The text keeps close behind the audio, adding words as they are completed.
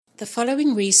The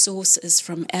following resource is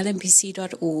from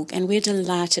lmpc.org, and we're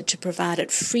delighted to provide it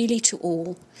freely to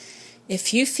all.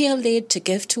 If you feel led to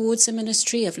give towards the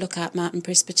ministry of Lookout Mountain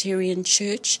Presbyterian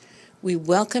Church, we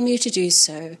welcome you to do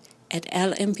so at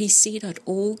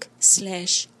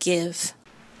lmpc.org/give.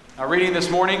 Our reading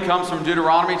this morning comes from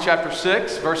Deuteronomy chapter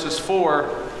 6, verses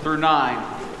 4 through 9.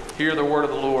 Hear the word of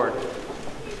the Lord.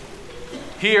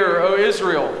 Hear, O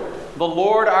Israel, the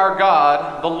Lord our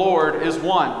God, the Lord is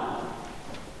one.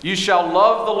 You shall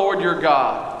love the Lord your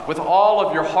God with all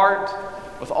of your heart,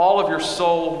 with all of your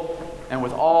soul, and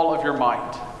with all of your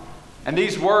might. And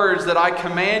these words that I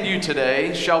command you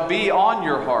today shall be on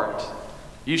your heart.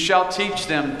 You shall teach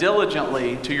them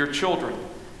diligently to your children,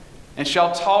 and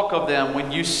shall talk of them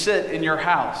when you sit in your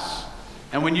house,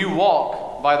 and when you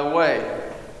walk by the way,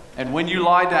 and when you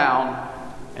lie down,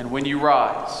 and when you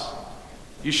rise.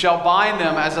 You shall bind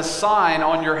them as a sign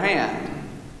on your hand,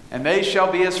 and they shall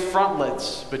be as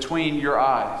frontlets between your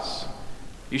eyes.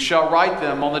 You shall write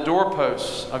them on the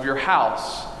doorposts of your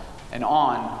house and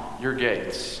on your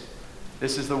gates.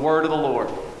 This is the word of the Lord.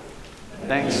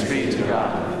 Thanks be to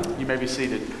God. You may be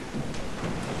seated.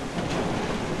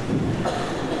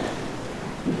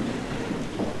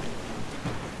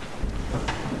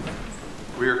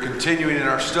 We are continuing in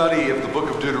our study of the book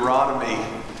of Deuteronomy.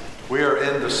 We are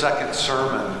in the second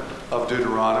sermon of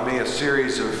Deuteronomy, a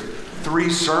series of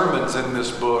 3 sermons in this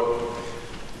book.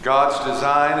 God's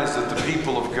design is that the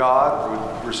people of God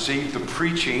would receive the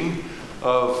preaching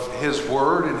of His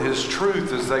Word and His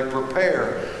truth as they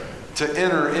prepare to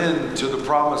enter into the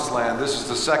Promised Land. This is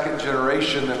the second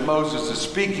generation that Moses is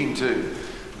speaking to.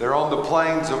 They're on the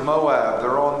plains of Moab.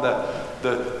 They're on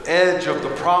the edge of the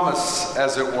promise,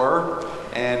 as it were.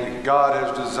 And God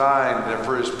has designed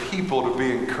for His people to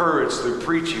be encouraged through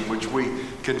preaching, which we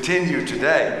continue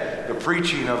today. The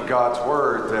preaching of God's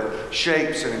Word that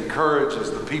shapes and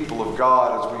encourages the people of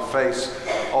God as we face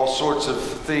all sorts of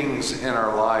things in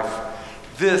our life.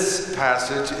 This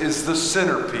passage is the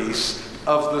centerpiece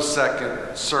of the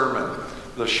second sermon,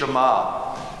 the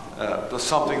Shema,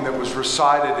 something that was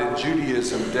recited in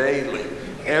Judaism daily,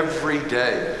 every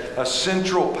day, a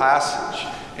central passage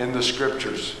in the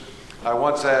Scriptures. I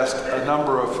once asked a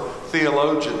number of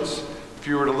theologians, if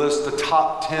you were to list the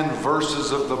top 10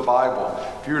 verses of the Bible,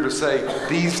 if you were to say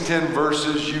these 10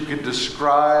 verses you could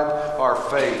describe our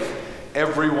faith,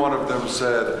 every one of them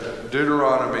said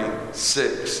Deuteronomy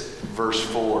 6, verse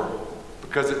 4,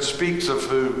 because it speaks of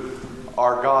who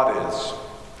our God is.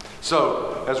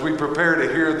 So, as we prepare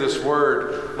to hear this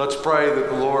word, let's pray that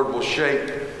the Lord will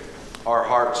shape our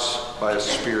hearts by His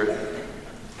Spirit.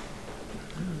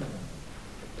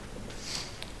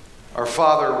 Our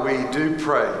Father, we do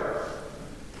pray.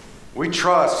 We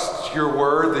trust your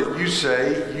word that you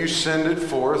say you send it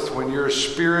forth. When your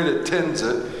Spirit attends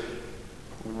it,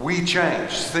 we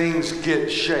change. Things get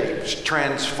shaped,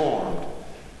 transformed.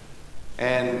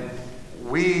 And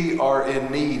we are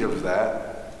in need of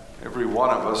that. Every one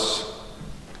of us.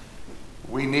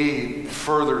 We need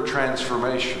further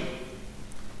transformation,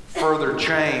 further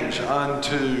change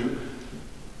unto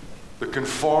the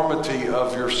conformity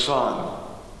of your Son.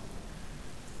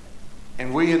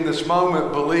 And we in this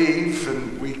moment believe,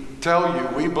 and we tell you,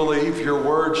 we believe your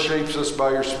word shapes us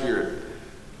by your Spirit.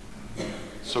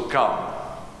 So come,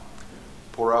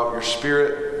 pour out your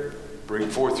Spirit, bring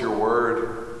forth your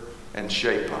word, and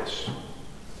shape us.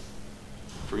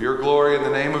 For your glory, in the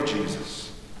name of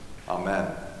Jesus.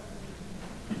 Amen.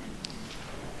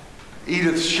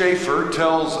 Edith Schaefer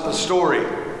tells a story.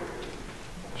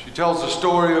 She tells the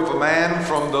story of a man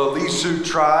from the Lisu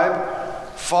tribe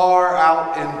far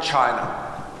out in China.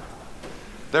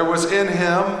 There was in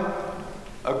him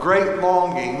a great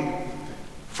longing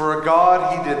for a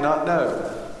God he did not know.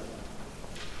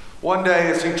 One day,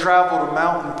 as he traveled a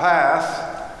mountain path,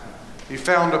 he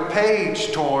found a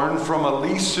page torn from a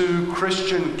Lisu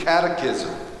Christian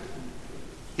catechism.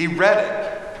 He read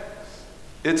it.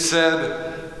 It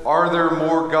said, "Are there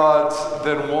more gods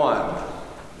than one?"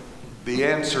 The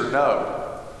answer,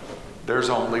 no. There's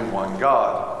only one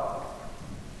God.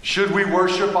 Should we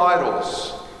worship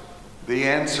idols? The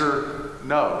answer,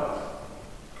 no.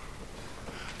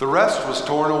 The rest was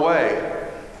torn away.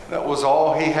 That was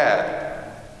all he had.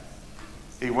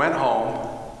 He went home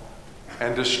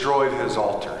and destroyed his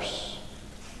altars.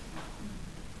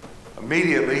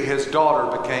 Immediately, his daughter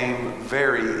became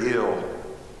very ill.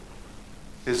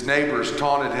 His neighbors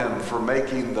taunted him for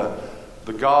making the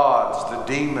gods, the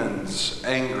demons,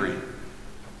 angry.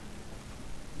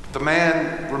 The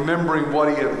man, remembering what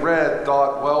he had read,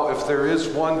 thought, well, if there is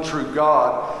one true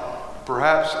God,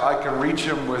 perhaps I can reach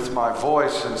him with my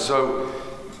voice. And so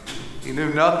He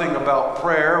knew nothing about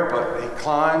prayer, but he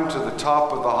climbed to the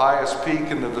top of the highest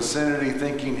peak in the vicinity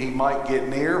thinking he might get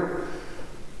near,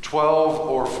 12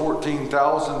 or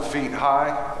 14,000 feet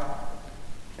high,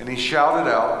 and he shouted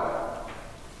out,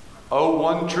 "O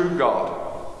one true God,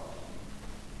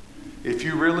 if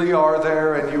you really are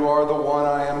there and you are the one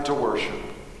I am to worship,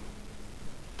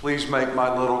 please make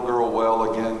my little girl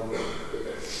well again."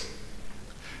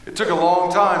 It took a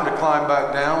long time to climb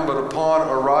back down, but upon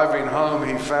arriving home,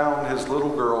 he found his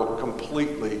little girl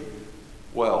completely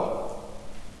well.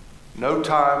 No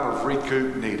time of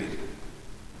recoup needed.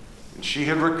 And she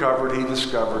had recovered, he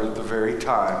discovered, at the very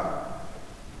time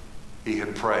he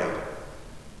had prayed.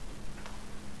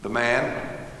 The man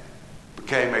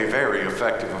became a very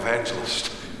effective evangelist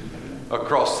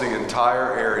across the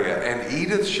entire area. And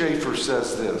Edith Schaefer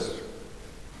says this: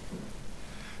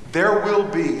 "There will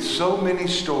be so many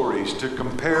stories to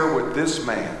compare with this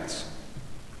man's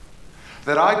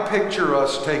that I picture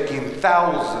us taking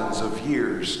thousands of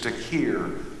years to hear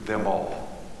them all.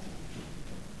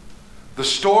 The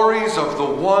stories of the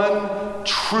one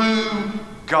true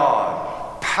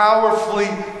God, powerfully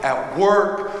at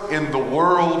work in the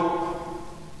world,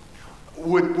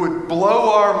 would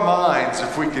blow our minds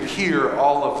if we could hear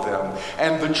all of them.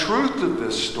 And the truth of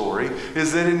this story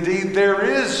is that indeed there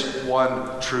is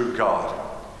one true God.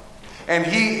 And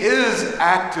he is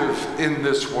active in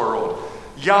this world.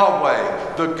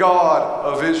 Yahweh, the God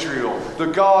of Israel, the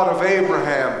God of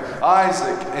Abraham,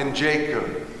 Isaac, and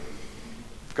Jacob.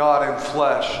 God in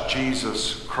flesh,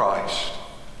 Jesus Christ.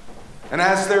 And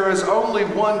as there is only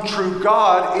one true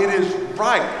God, it is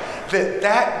right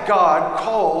that God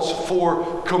calls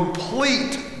for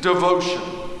complete devotion.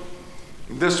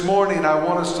 This morning I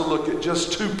want us to look at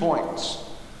just 2 points: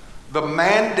 the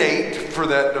mandate for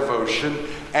that devotion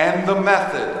and the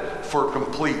method for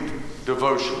complete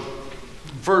devotion.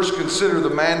 First, consider the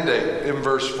mandate in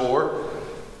verse 4.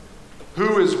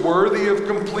 Who is worthy of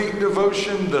complete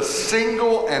devotion? The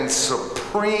single and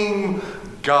supreme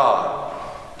God.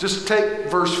 Just take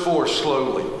verse 4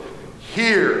 slowly.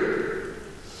 Hear.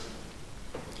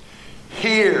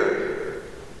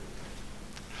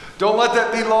 Don't let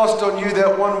that be lost on you,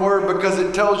 that one word, because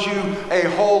it tells you a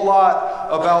whole lot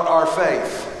about our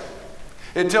faith.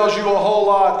 It tells you a whole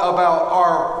lot about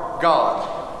our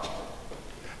God.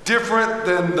 Different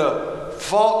than the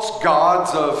false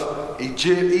gods of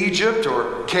Egypt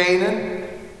or Canaan,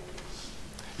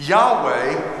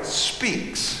 Yahweh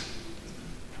speaks.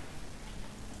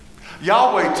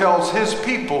 Yahweh tells his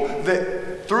people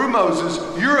that through Moses,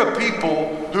 you're a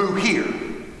people who hear.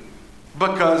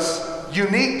 Because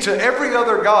unique to every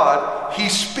other God, he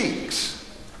speaks.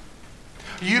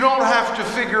 You don't have to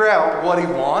figure out what he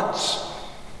wants,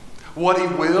 what he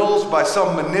wills by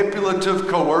some manipulative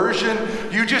coercion.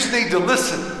 You just need to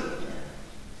listen.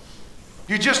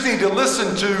 You just need to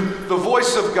listen to the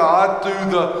voice of God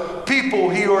through the people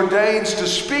he ordains to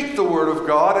speak the word of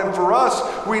God. And for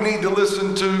us, we need to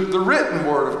listen to the written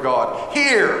word of God.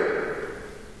 Hear.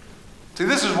 See,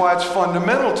 this is why it's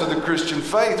fundamental to the Christian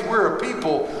faith. We're a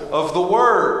people of the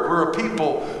word. We're a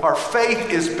people, our faith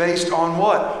is based on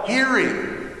what?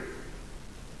 Hearing.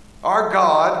 Our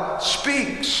God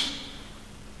speaks.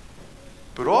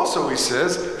 But also he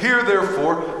says, hear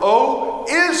therefore, O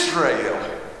Israel.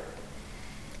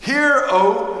 Hear,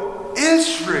 O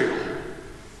Israel.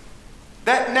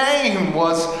 That name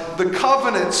was the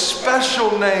covenant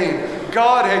special name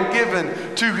God had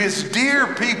given to his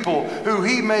dear people who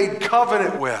he made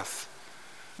covenant with.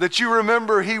 That you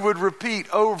remember he would repeat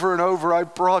over and over, I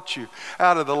brought you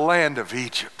out of the land of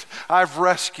Egypt. I've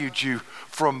rescued you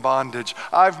from bondage.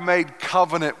 I've made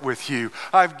covenant with you.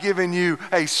 I've given you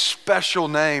a special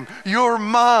name. You're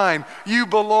mine. You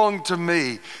belong to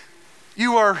me.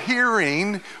 You are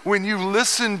hearing, when you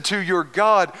listen to your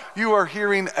God, you are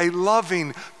hearing a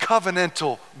loving,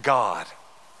 covenantal God.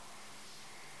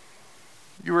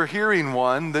 You are hearing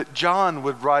one that John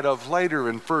would write of later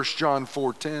in 1 John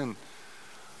 4:10.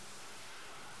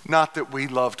 Not that we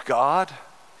loved God,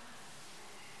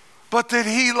 but that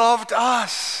he loved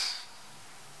us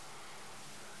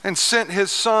and sent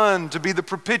his Son to be the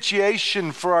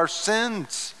propitiation for our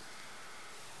sins.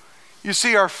 You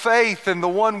see, our faith and the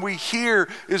one we hear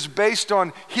is based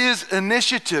on his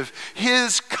initiative,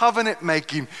 his covenant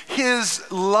making, his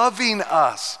loving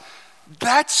us.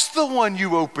 That's the one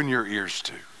you open your ears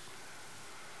to.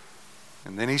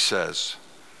 And then he says,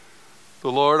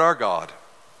 the Lord our God,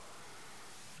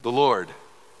 the Lord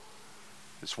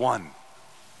is one.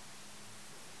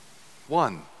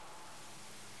 One.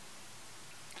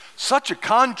 Such a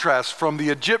contrast from the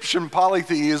Egyptian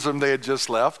polytheism they had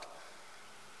just left.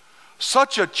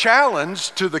 such a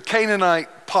challenge to the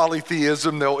Canaanite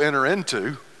polytheism they'll enter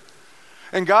into.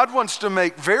 And God wants to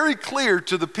make very clear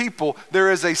to the people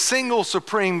there is a single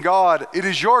supreme God. It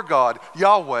is your God,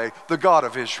 Yahweh, the God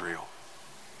of Israel.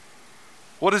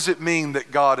 What does it mean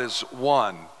that God is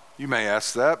one? You may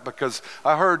ask that because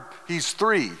I heard he's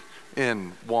three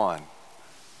in one.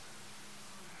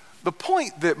 The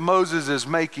point that Moses is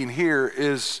making here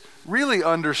is really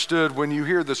understood when you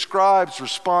hear the scribe's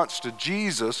response to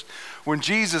Jesus. When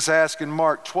Jesus asked in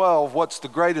Mark 12, what's the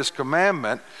greatest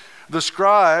commandment? The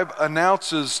scribe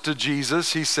announces to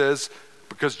Jesus, he says,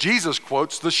 because Jesus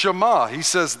quotes the Shema, he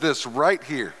says this right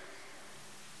here.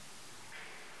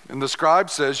 And the scribe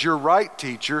says, you're right,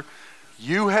 teacher.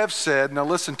 You have said, now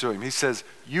listen to him. He says,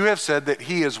 you have said that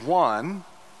he is one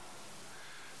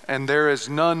and there is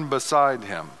none beside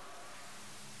him.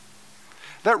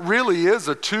 That really is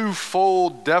a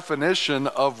twofold definition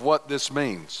of what this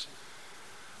means.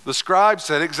 The scribe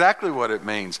said exactly what it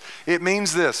means. It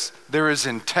means this: there is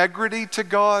integrity to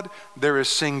God, there is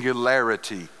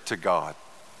singularity to God.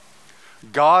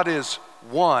 God is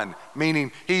one,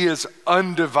 meaning he is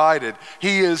undivided,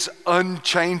 he is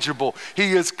unchangeable,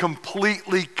 he is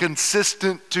completely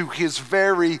consistent to his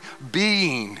very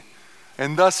being,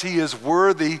 and thus he is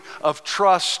worthy of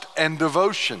trust and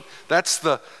devotion. That's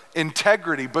the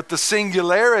integrity. But the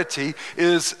singularity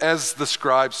is, as the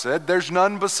scribe said, there's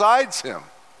none besides him.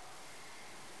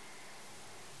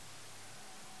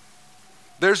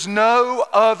 There's no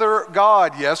other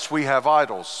God. Yes, we have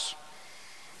idols.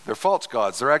 They're false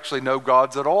gods. They're actually no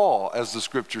gods at all, as the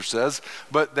scripture says,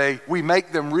 but we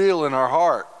make them real in our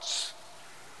hearts.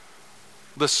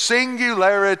 The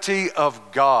singularity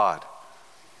of God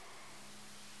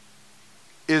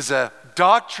is a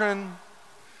doctrine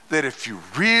that if you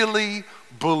really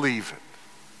believe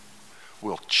it,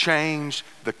 will change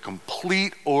the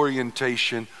complete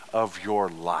orientation of your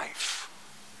life.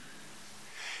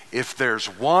 If there's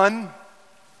one,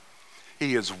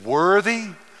 he is worthy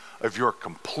of your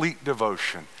complete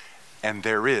devotion, and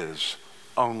there is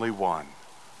only one,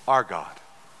 our God,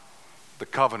 the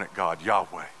covenant God,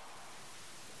 Yahweh.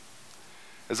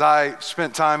 As I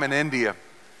spent time in India,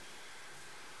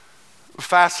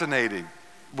 fascinating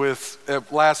with,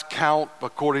 at last count,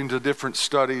 according to different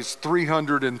studies,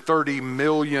 330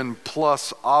 million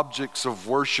plus objects of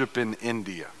worship in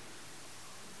India.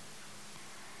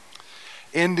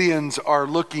 Indians are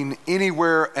looking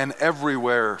anywhere and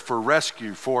everywhere for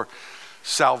rescue, for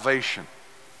salvation.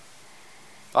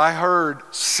 I heard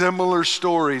similar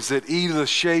stories that Edith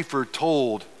Schaefer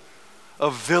told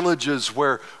of villages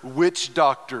where witch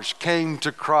doctors came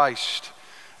to Christ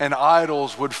and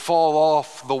idols would fall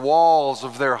off the walls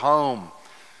of their home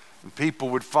and people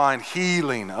would find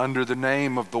healing under the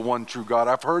name of the one true God.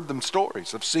 I've heard them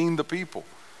stories. I've seen the people.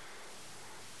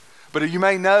 But you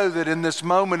may know that in this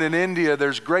moment in India,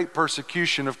 there's great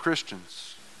persecution of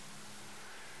Christians.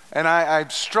 And I'm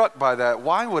struck by that.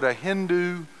 Why would a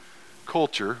Hindu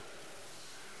culture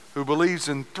who believes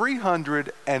in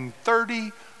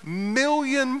 330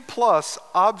 million plus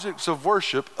objects of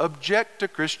worship object to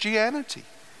Christianity?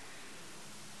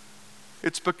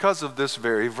 It's because of this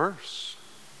very verse.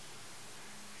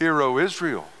 Hear, O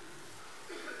Israel,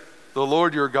 the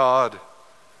Lord your God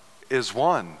is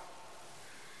one.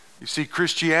 You see,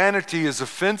 Christianity is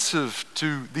offensive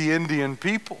to the Indian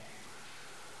people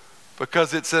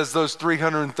because it says those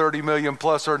 330 million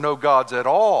plus are no gods at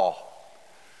all.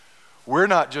 We're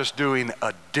not just doing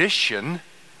addition.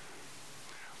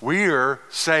 We're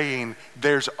saying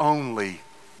there's only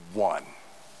one.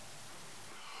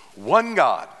 One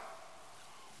God,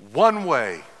 one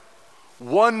way,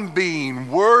 one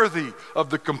being worthy of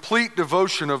the complete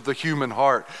devotion of the human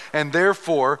heart. And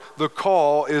therefore, the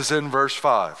call is in verse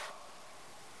 5.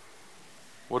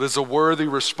 What is a worthy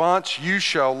response? You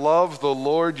shall love the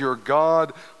Lord your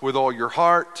God with all your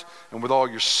heart and with all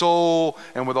your soul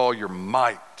and with all your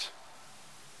might.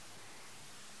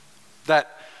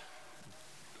 That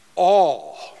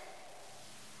all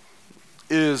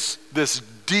is this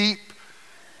deep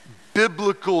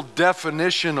biblical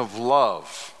definition of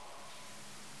love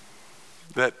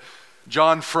that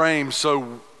John Frame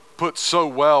put so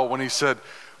well when he said,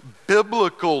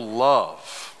 biblical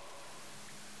love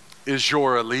is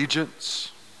your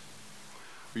allegiance,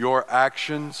 your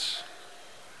actions,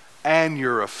 and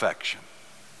your affection.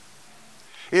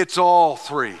 It's all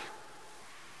three.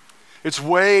 It's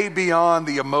way beyond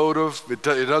the emotive. It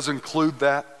does include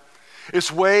that.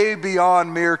 It's way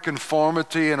beyond mere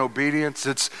conformity and obedience.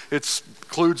 It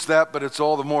includes that, but it's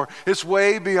all the more. It's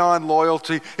way beyond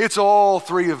loyalty. It's all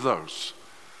three of those.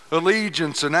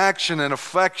 allegiance and action and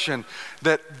affection,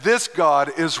 that this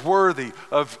God is worthy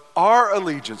of our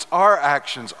allegiance, our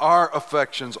actions, our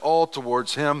affections, all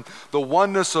towards him. The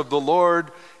oneness of the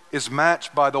Lord is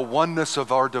matched by the oneness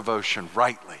of our devotion,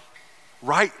 rightly.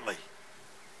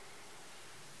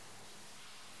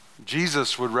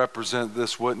 Jesus would represent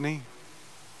this, wouldn't he?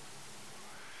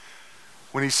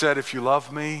 When he said, if you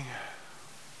love me,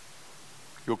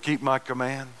 you'll keep my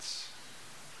commands.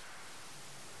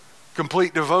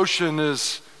 Complete devotion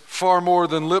is far more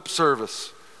than lip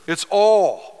service. It's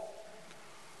all.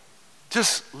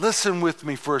 Just listen with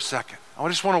me for a second. I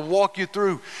just want to walk you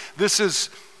through. The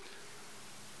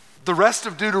rest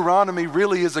of Deuteronomy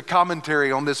really is a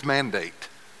commentary on this mandate.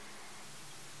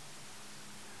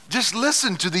 Just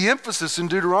listen to the emphasis in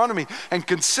Deuteronomy and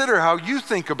consider how you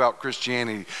think about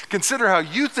Christianity. Consider how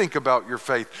you think about your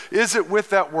faith. Is it with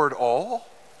that word all?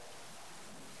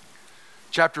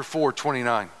 Chapter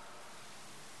 4:29.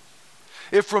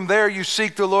 If from there you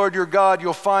seek the Lord your God,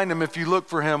 you'll find him if you look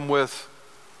for him with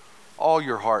all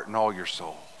your heart and all your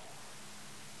soul.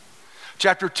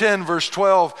 Chapter 10, verse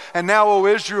 12. And now, O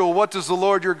Israel, what does the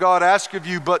Lord your God ask of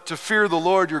you but to fear the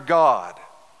Lord your God,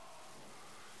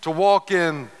 to walk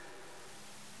in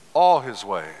all his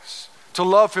ways, to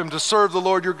love him, to serve the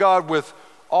Lord your God with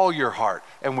all your heart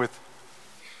and with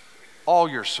all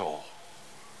your soul.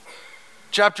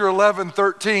 Chapter 11,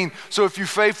 13. So if you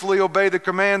faithfully obey the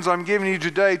commands I'm giving you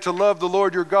today, to love the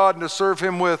Lord your God and to serve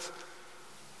him with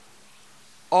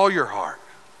all your heart,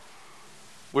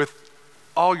 with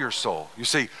all your soul. You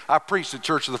see, I preached at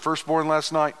Church of the Firstborn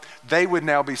last night. They would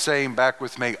now be saying back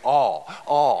with me, all.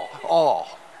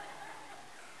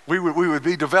 We would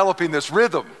be developing this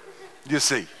rhythm, you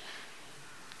see.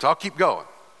 So I'll keep going.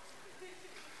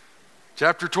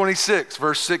 Chapter 26,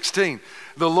 verse 16.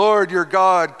 The Lord your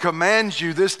God commands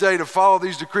you this day to follow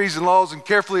these decrees and laws and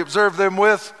carefully observe them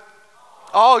with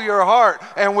all your heart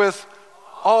and with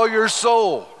all your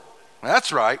soul.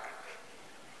 That's right.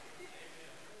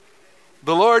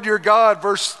 The Lord your God,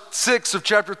 verse 6 of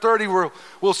chapter 30,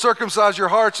 will circumcise your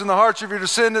hearts and the hearts of your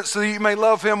descendants so that you may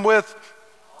love him with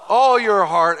all your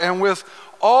heart and with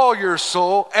all your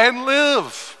soul and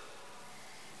live.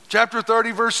 Chapter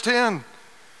 30, verse 10.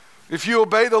 If you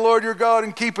obey the Lord your God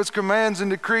and keep his commands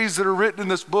and decrees that are written in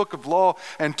this book of law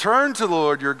and turn to the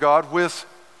Lord your God with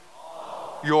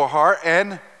your heart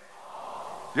and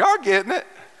y'all are getting it.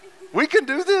 We can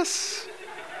do this.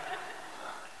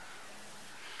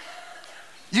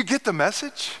 You get the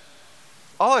message?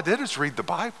 All I did is read the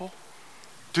Bible,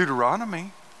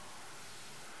 Deuteronomy.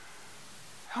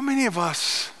 How many of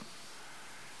us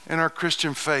in our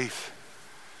Christian faith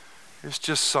is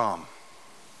just some?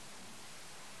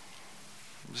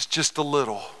 It's just a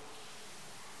little.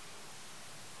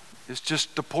 It's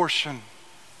just a portion.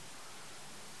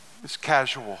 It's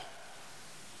casual.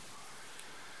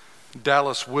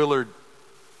 Dallas Willard,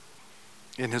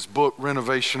 in his book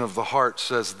Renovation of the Heart,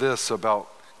 says this about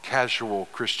casual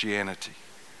Christianity.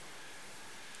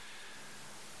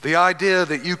 The idea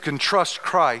that you can trust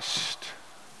Christ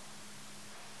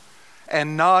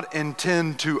and not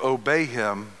intend to obey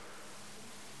him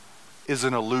is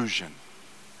an illusion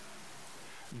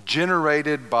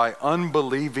generated by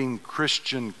unbelieving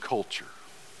Christian culture.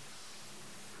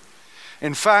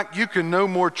 In fact, you can no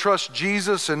more trust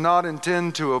Jesus and not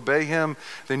intend to obey him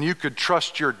than you could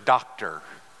trust your doctor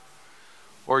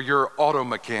or your auto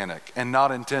mechanic and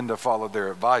not intend to follow their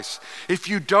advice. If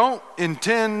you don't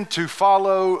intend to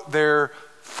follow their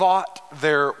thought,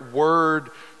 their word,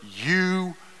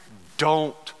 you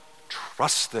don't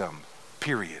trust them,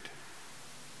 period.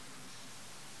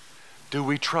 Do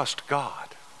we trust God?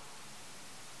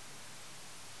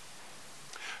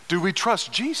 Do we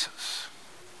trust Jesus?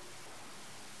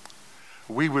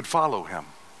 We would follow him.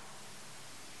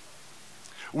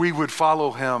 We would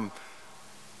follow him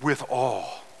with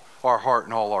all our heart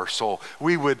and all our soul.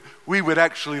 We would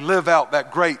actually live out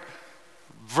that great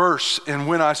verse in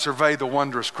When I Survey the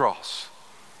Wondrous Cross.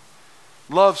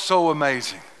 Love so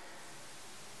amazing,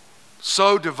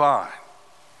 so divine,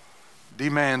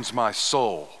 demands my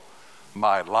soul,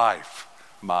 my life,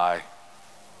 my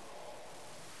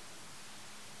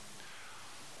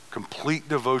complete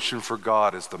devotion for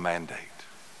God is the mandate.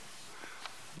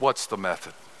 What's the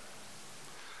method?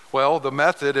 Well, the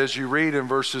method, as you read in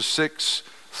verses 6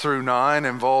 through 9,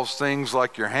 involves things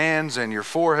like your hands and your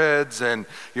foreheads and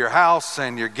your house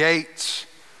and your gates.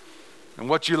 And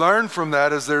what you learn from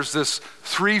that is there's this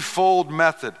threefold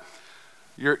method.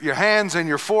 Your hands and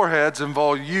your foreheads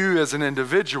involve you as an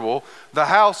individual. The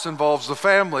house involves the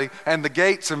family, and the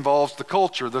gates involves the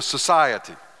culture, the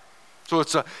society. So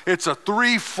it's a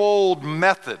threefold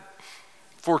method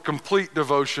for complete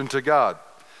devotion to God.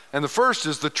 And the first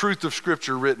is the truth of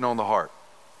Scripture written on the heart.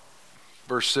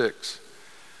 Verse 6.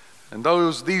 And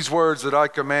these words that I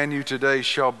command you today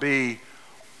shall be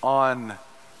on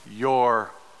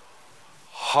your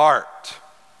heart.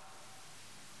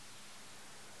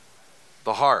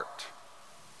 The heart.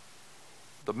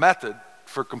 The method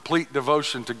for complete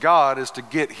devotion to God is to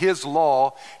get His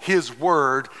law, His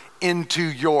word into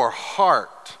your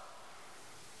heart.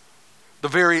 The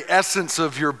very essence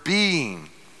of your being.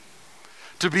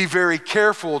 To be very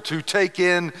careful to take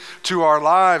in to our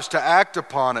lives, to act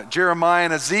upon it. Jeremiah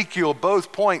and Ezekiel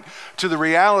both point to the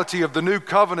reality of the new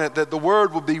covenant, that the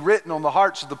word would be written on the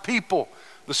hearts of the people.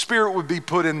 The Spirit would be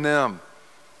put in them.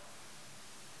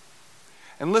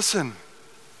 And listen,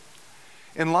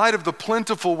 in light of the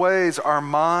plentiful ways our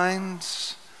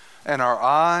minds and our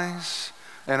eyes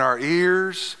and our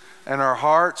ears and our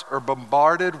hearts are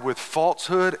bombarded with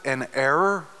falsehood and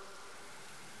error,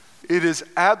 it is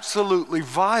absolutely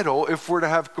vital, if we're to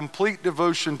have complete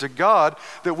devotion to God,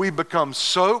 that we become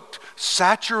soaked,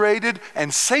 saturated,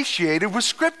 and satiated with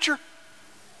Scripture.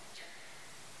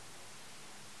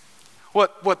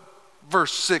 What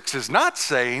verse 6 is not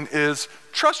saying is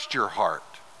trust your heart.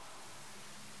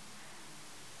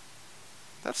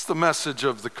 That's the message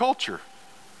of the culture.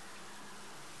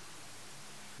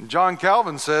 John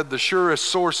Calvin said the surest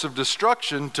source of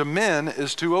destruction to men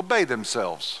is to obey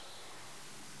themselves.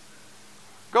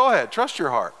 Go ahead, trust your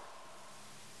heart.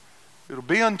 It'll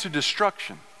be unto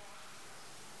destruction.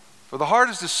 For the heart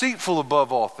is deceitful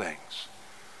above all things.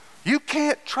 You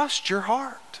can't trust your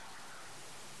heart.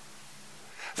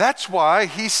 That's why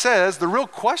he says the real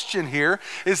question here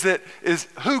is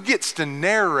who gets to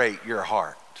narrate your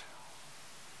heart?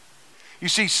 You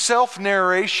see,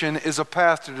 self-narration is a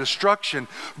path to destruction,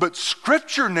 but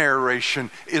Scripture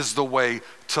narration is the way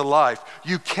to life.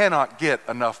 You cannot get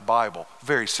enough Bible,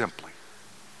 very simply.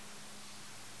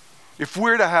 If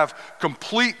we're to have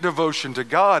complete devotion to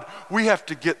God, we have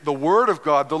to get the Word of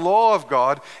God, the law of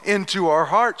God, into our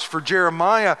hearts. For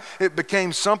Jeremiah, it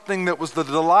became something that was the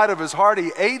delight of his heart.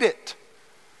 He ate it.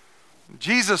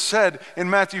 Jesus said in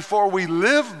Matthew 4, we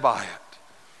live by it.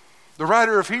 The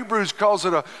writer of Hebrews calls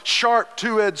it a sharp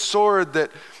two-edged sword that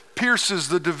pierces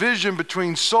the division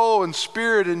between soul and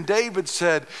spirit. And David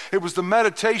said it was the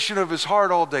meditation of his heart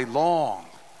all day long.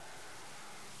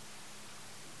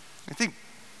 I think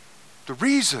the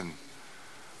reason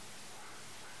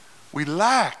we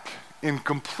lack in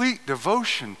complete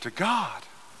devotion to God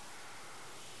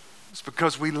is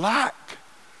because we lack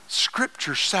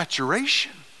Scripture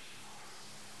saturation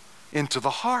into the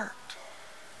heart.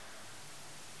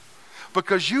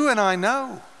 Because you and I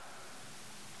know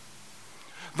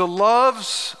the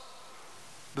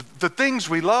things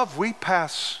we love, we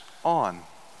pass on.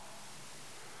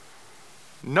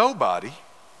 Nobody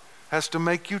has to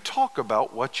make you talk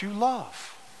about what you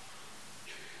love.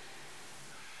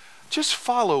 Just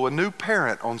follow a new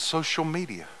parent on social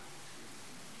media.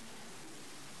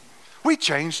 We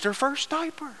changed her first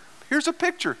diaper. Here's a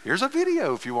picture. Here's a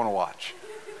video if you want to watch.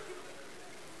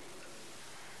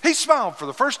 He smiled for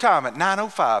the first time at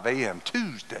 9:05 a.m.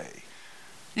 Tuesday.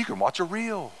 You can watch a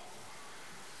reel.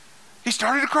 He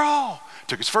started to crawl,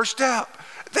 took his first step.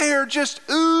 They're just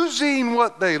oozing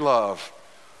what they love.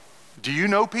 Do you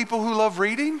know people who love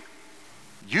reading?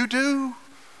 You do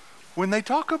when they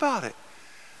talk about it.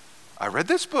 I read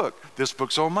this book. This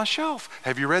book's on my shelf.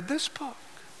 Have you read this book?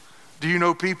 Do you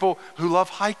know people who love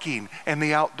hiking and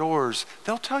the outdoors?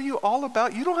 They'll tell you all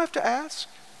about it. You don't have to ask.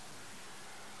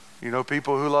 You know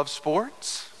people who love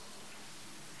sports?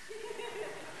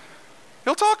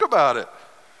 He'll talk about it.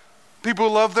 People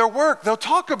who love their work, they'll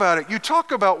talk about it. You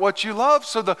talk about what you love.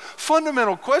 So the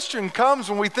fundamental question comes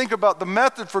when we think about the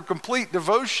method for complete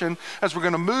devotion, as we're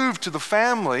going to move to the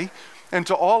family and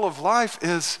to all of life,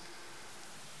 is,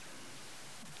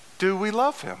 do we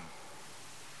love Him?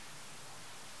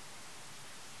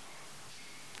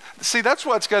 See, that's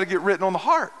why it's got to get written on the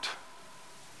heart.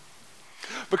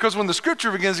 Because when the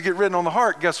Scripture begins to get written on the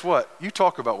heart, guess what? You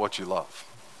talk about what you love.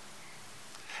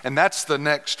 And that's the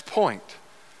next point.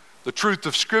 The truth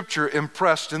of Scripture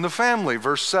impressed in the family.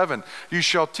 Verse 7, you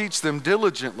shall teach them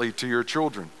diligently to your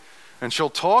children, and shall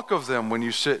talk of them when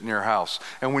you sit in your house,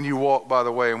 and when you walk by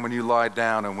the way, and when you lie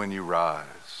down, and when you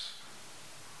rise.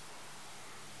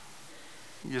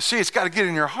 You see, it's got to get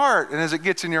in your heart, and as it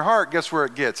gets in your heart, guess where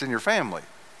it gets? In your family.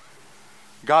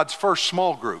 God's first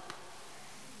small group.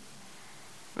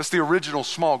 That's the original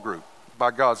small group by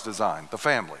God's design, the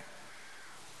family.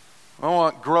 I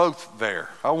want growth there.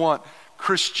 I want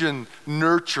Christian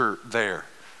nurture there.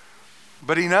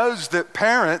 But he knows that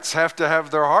parents have to have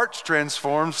their hearts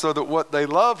transformed so that what they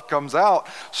love comes out,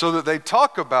 so that they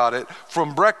talk about it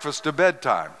from breakfast to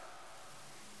bedtime.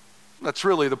 That's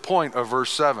really the point of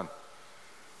verse 7.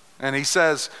 And he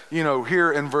says,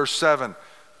 here in verse 7,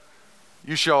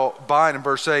 you shall bind, in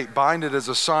verse 8, bind it as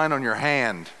a sign on your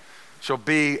hand, shall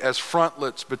be as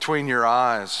frontlets between your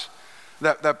eyes.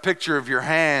 That picture of your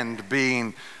hand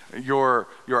being your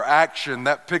action,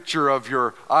 that picture of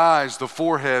your eyes, the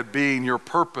forehead being your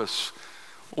purpose.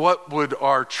 What would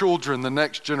our children, the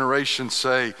next generation,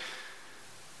 say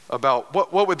about,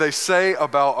 what would they say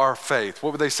about our faith?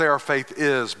 What would they say our faith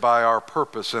is by our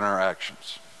purpose and our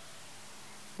actions?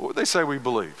 What would they say we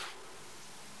believe?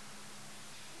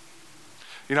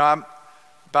 I'm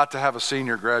about to have a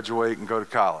senior graduate and go to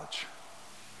college.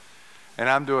 And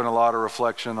I'm doing a lot of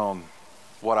reflection on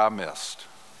what I missed.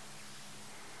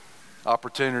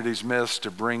 Opportunities missed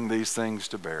to bring these things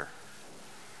to bear.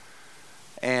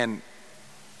 And,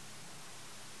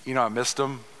 I missed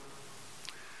them.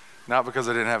 Not because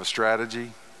I didn't have a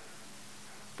strategy,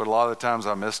 but a lot of the times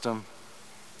I missed them.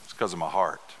 It's because of my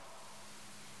heart.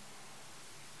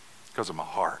 Because of my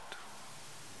heart.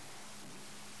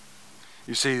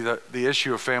 You see, the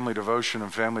issue of family devotion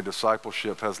and family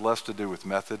discipleship has less to do with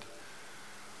method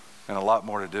and a lot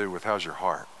more to do with how's your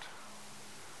heart.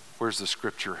 Where's the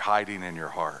scripture hiding in your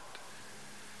heart?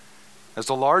 As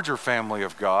the larger family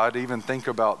of God, even think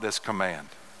about this command.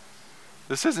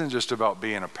 This isn't just about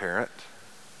being a parent.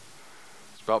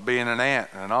 It's about being an aunt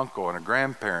and an uncle and a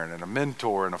grandparent and a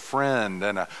mentor and a friend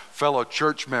and a fellow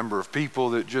church member of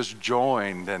people that just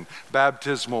joined, and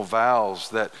baptismal vows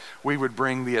that we would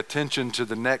bring the attention to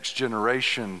the next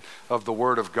generation of the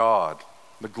Word of God,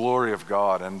 the glory of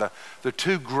God. And the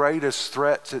two greatest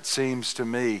threats, it seems to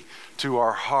me, to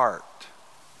our heart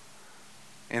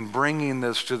in bringing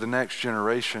this to the next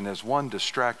generation is one,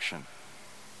 distraction,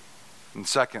 and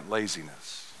second,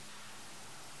 laziness.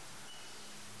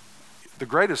 The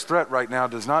greatest threat right now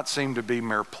does not seem to be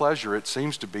mere pleasure, it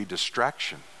seems to be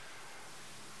distraction.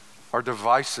 Our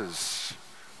devices,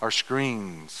 our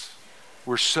screens,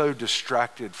 we're so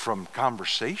distracted from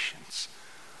conversations.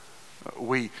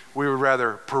 We would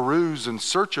rather peruse and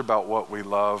search about what we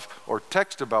love or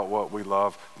text about what we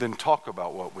love than talk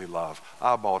about what we love.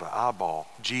 Eyeball to eyeball,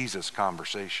 Jesus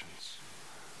conversations.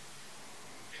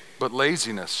 But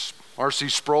laziness, R.C.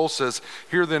 Sproul says,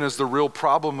 here then is the real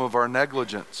problem of our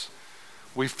negligence.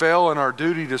 We fail in our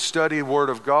duty to study the Word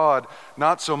of God,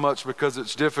 not so much because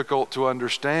it's difficult to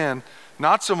understand,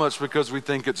 not so much because we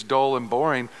think it's dull and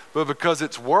boring, but because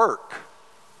it's work.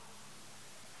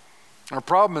 Our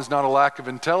problem is not a lack of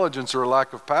intelligence or a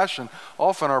lack of passion.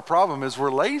 Often our problem is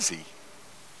we're lazy.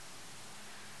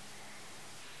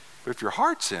 But if your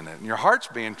heart's in it and your heart's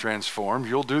being transformed,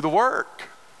 you'll do the work.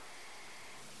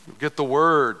 You'll get the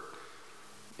Word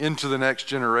into the next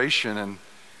generation. And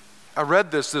I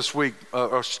read this week,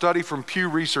 a study from Pew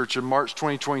Research in March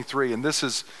 2023, and this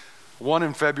is one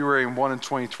in February and one in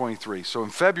 2023. So in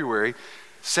February,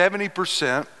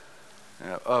 70%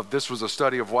 of, this was a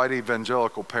study of white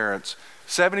evangelical parents,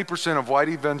 70% of white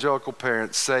evangelical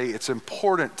parents say it's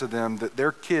important to them that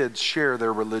their kids share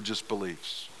their religious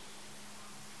beliefs.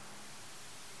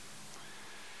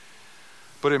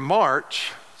 But in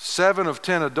March, 7 of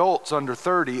 10 adults under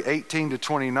 30, 18 to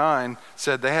 29,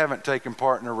 said they haven't taken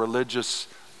part in a religious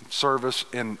service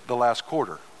in the last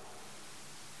quarter.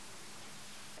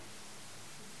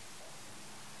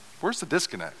 Where's the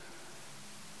disconnect?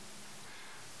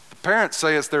 The parents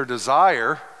say it's their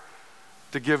desire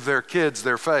to give their kids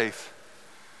their faith.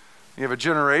 You have a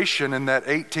generation in that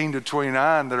 18 to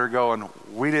 29 that are going,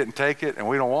 we didn't take it and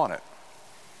we don't want it.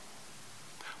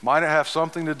 Might it have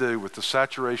something to do with the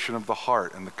saturation of the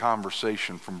heart and the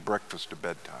conversation from breakfast to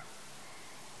bedtime?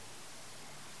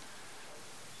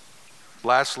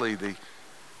 Lastly, the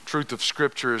truth of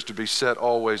Scripture is to be set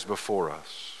always before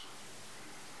us.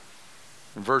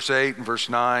 In verse 8 and verse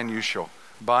 9, you shall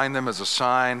bind them as a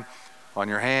sign on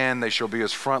your hand. They shall be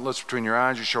as frontlets between your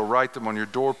eyes. You shall write them on your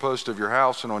doorpost of your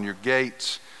house and on your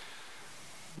gates.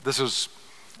 This is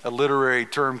a literary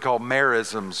term called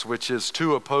merisms, which is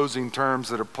two opposing terms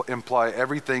that imply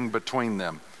everything between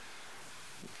them.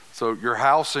 So your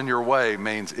house and your way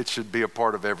means it should be a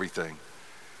part of everything.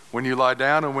 When you lie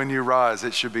down and when you rise,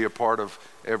 it should be a part of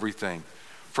everything.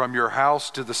 From your house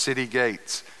to the city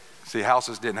gates. See,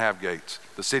 houses didn't have gates.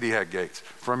 The city had gates.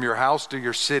 From your house to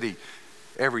your city,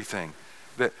 everything.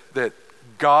 That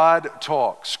God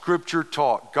talk, Scripture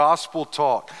talk,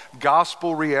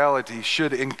 gospel reality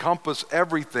should encompass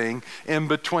everything in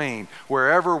between,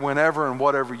 wherever, whenever, and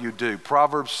whatever you do.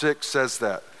 Proverbs 6 says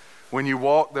that. When you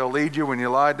walk, they'll lead you. When you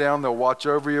lie down, they'll watch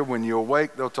over you. When you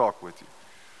awake, they'll talk with you.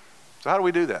 So how do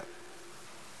we do that?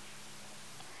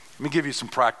 Let me give you some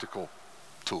practical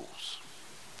tools.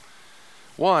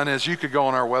 One is you could go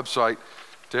on our website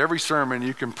to every sermon,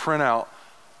 you can print out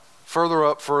further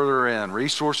up, further in,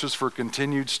 resources for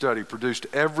continued study produced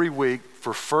every week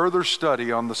for further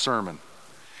study on the sermon.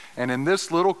 And in this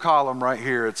little column right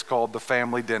here, it's called the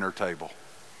family dinner table.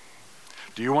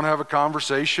 Do you want to have a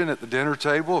conversation at the dinner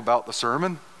table about the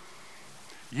sermon?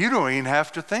 You don't even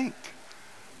have to think.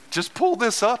 Just pull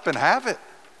this up and have it.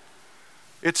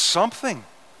 It's something.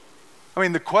 I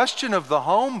mean, the question of the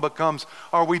home becomes,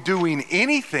 are we doing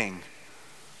anything?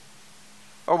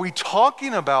 Are we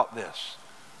talking about this?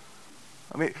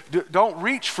 I mean, don't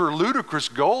reach for ludicrous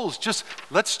goals. Just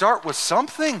let's start with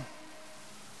something.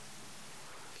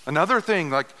 Another thing,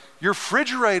 like your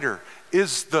refrigerator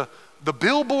is the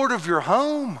billboard of your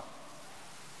home.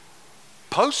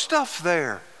 Post stuff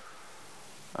there.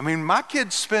 I mean, my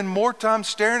kids spend more time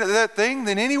staring at that thing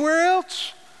than anywhere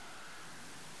else.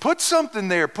 Put something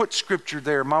there, put scripture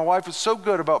there. My wife is so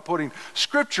good about putting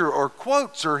scripture or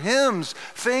quotes or hymns,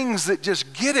 things that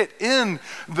just get it in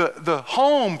the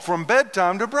home from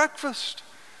bedtime to breakfast.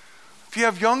 If you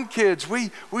have young kids,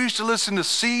 we used to listen to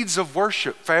Seeds of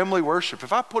Worship, family worship.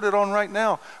 If I put it on right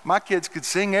now, my kids could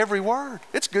sing every word.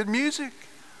 It's good music.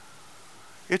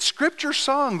 It's scripture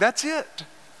sung, that's it.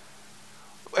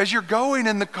 As you're going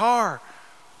in the car,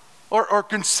 or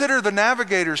consider the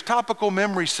Navigator's topical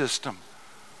memory system.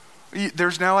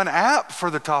 There's now an app for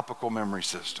the topical memory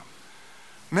system.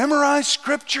 Memorize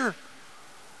scripture.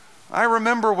 I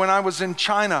remember when I was in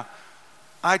China,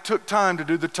 I took time to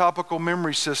do the topical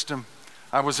memory system.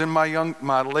 I was in my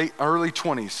early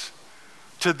 20s.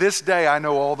 To this day, I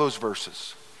know all those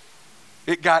verses.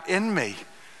 It got in me.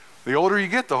 The older you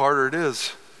get, the harder it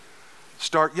is.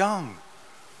 Start young.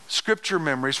 Scripture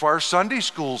memories. Why our Sunday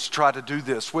schools try to do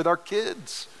this with our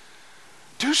kids.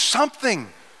 Do something.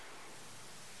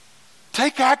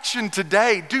 Take action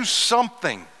today. Do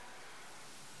something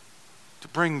to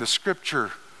bring the scripture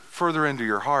further into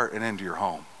your heart and into your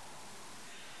home.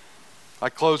 I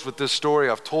close with this story.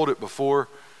 I've told it before.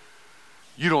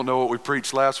 You don't know what we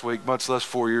preached last week, much less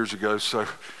 4 years ago, so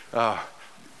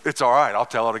it's all right. I'll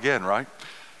tell it again, right?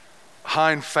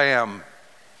 Hein Pham.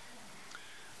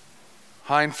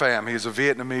 Hein Pham, he's a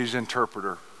Vietnamese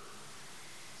interpreter.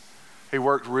 He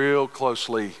worked real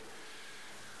closely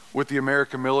with the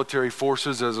American military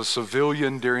forces as a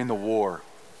civilian during the war.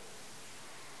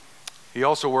 He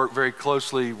also worked very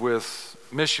closely with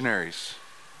missionaries.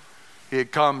 He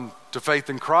had come to faith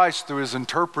in Christ through his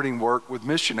interpreting work with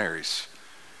missionaries.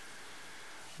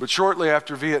 But shortly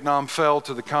after Vietnam fell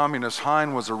to the communists,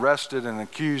 Hein was arrested and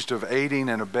accused of aiding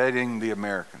and abetting the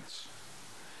Americans.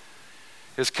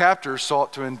 His captors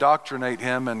sought to indoctrinate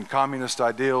him in communist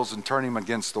ideals and turn him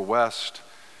against the West.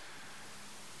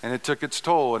 And it took its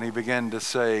toll, and he began to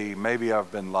say, maybe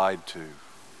I've been lied to.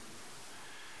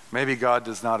 Maybe God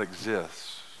does not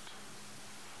exist.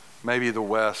 Maybe the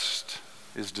West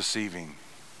is deceiving.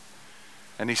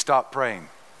 And he stopped praying.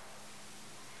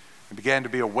 He began to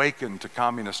be awakened to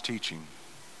communist teaching.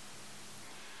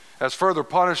 As further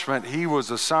punishment, he was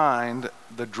assigned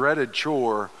the dreaded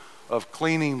chore of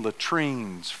cleaning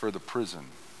latrines for the prison.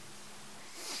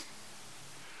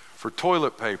 For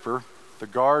toilet paper, the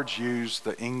guards used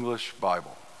the English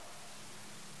Bible.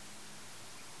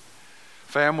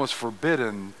 Pham was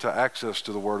forbidden to access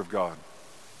to the Word of God.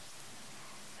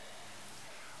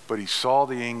 But he saw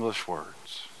the English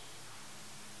words.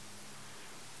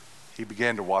 He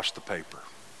began to wash the paper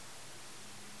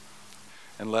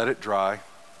and let it dry.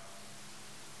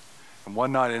 And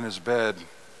one night in his bed,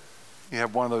 he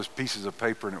had one of those pieces of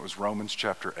paper, and it was Romans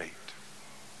chapter 8.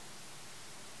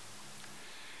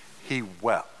 He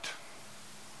wept,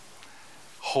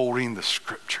 holding the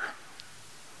scripture.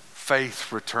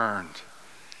 Faith returned.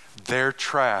 Their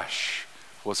trash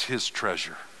was his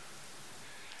treasure.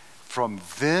 From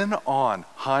then on,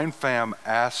 Hein Pham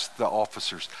asked the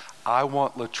officers, I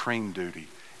want latrine duty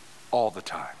all the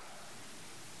time.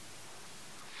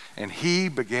 And he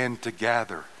began to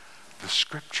gather the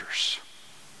scriptures.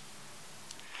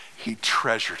 He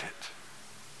treasured it.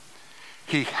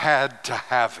 He had to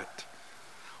have it.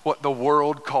 What the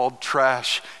world called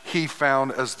trash, he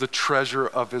found as the treasure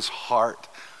of his heart.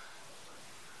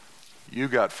 You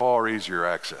got far easier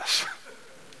access.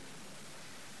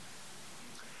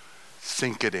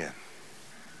 Sink it in.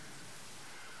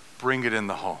 Bring it in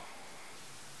the home.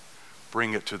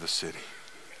 Bring it to the city.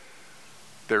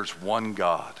 There's one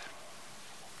God.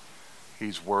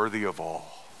 He's worthy of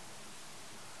all.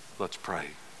 Let's pray.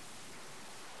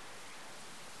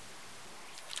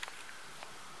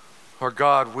 Our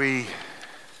God, we're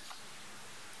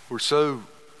so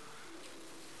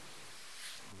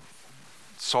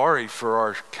sorry for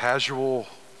our casual,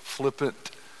 flippant,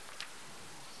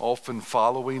 often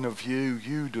following of you.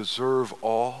 You deserve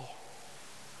all.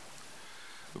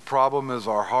 The problem is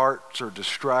our hearts are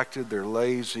distracted, they're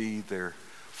lazy, they're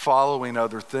following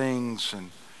other things and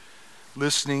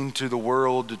listening to the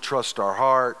world to trust our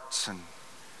hearts. And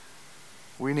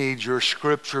we need your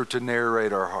scripture to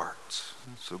narrate our hearts.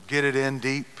 So get it in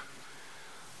deep.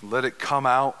 Let it come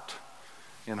out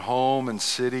in home and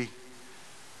city.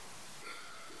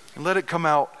 And let it come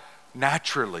out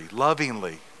naturally,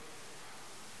 lovingly,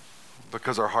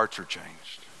 because our hearts are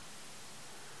changed.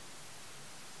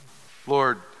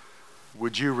 Lord,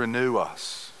 would you renew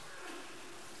us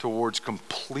towards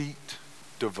complete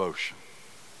devotion?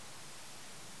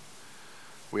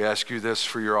 We ask you this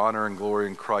for your honor and glory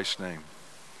in Christ's name.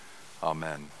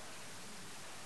 Amen.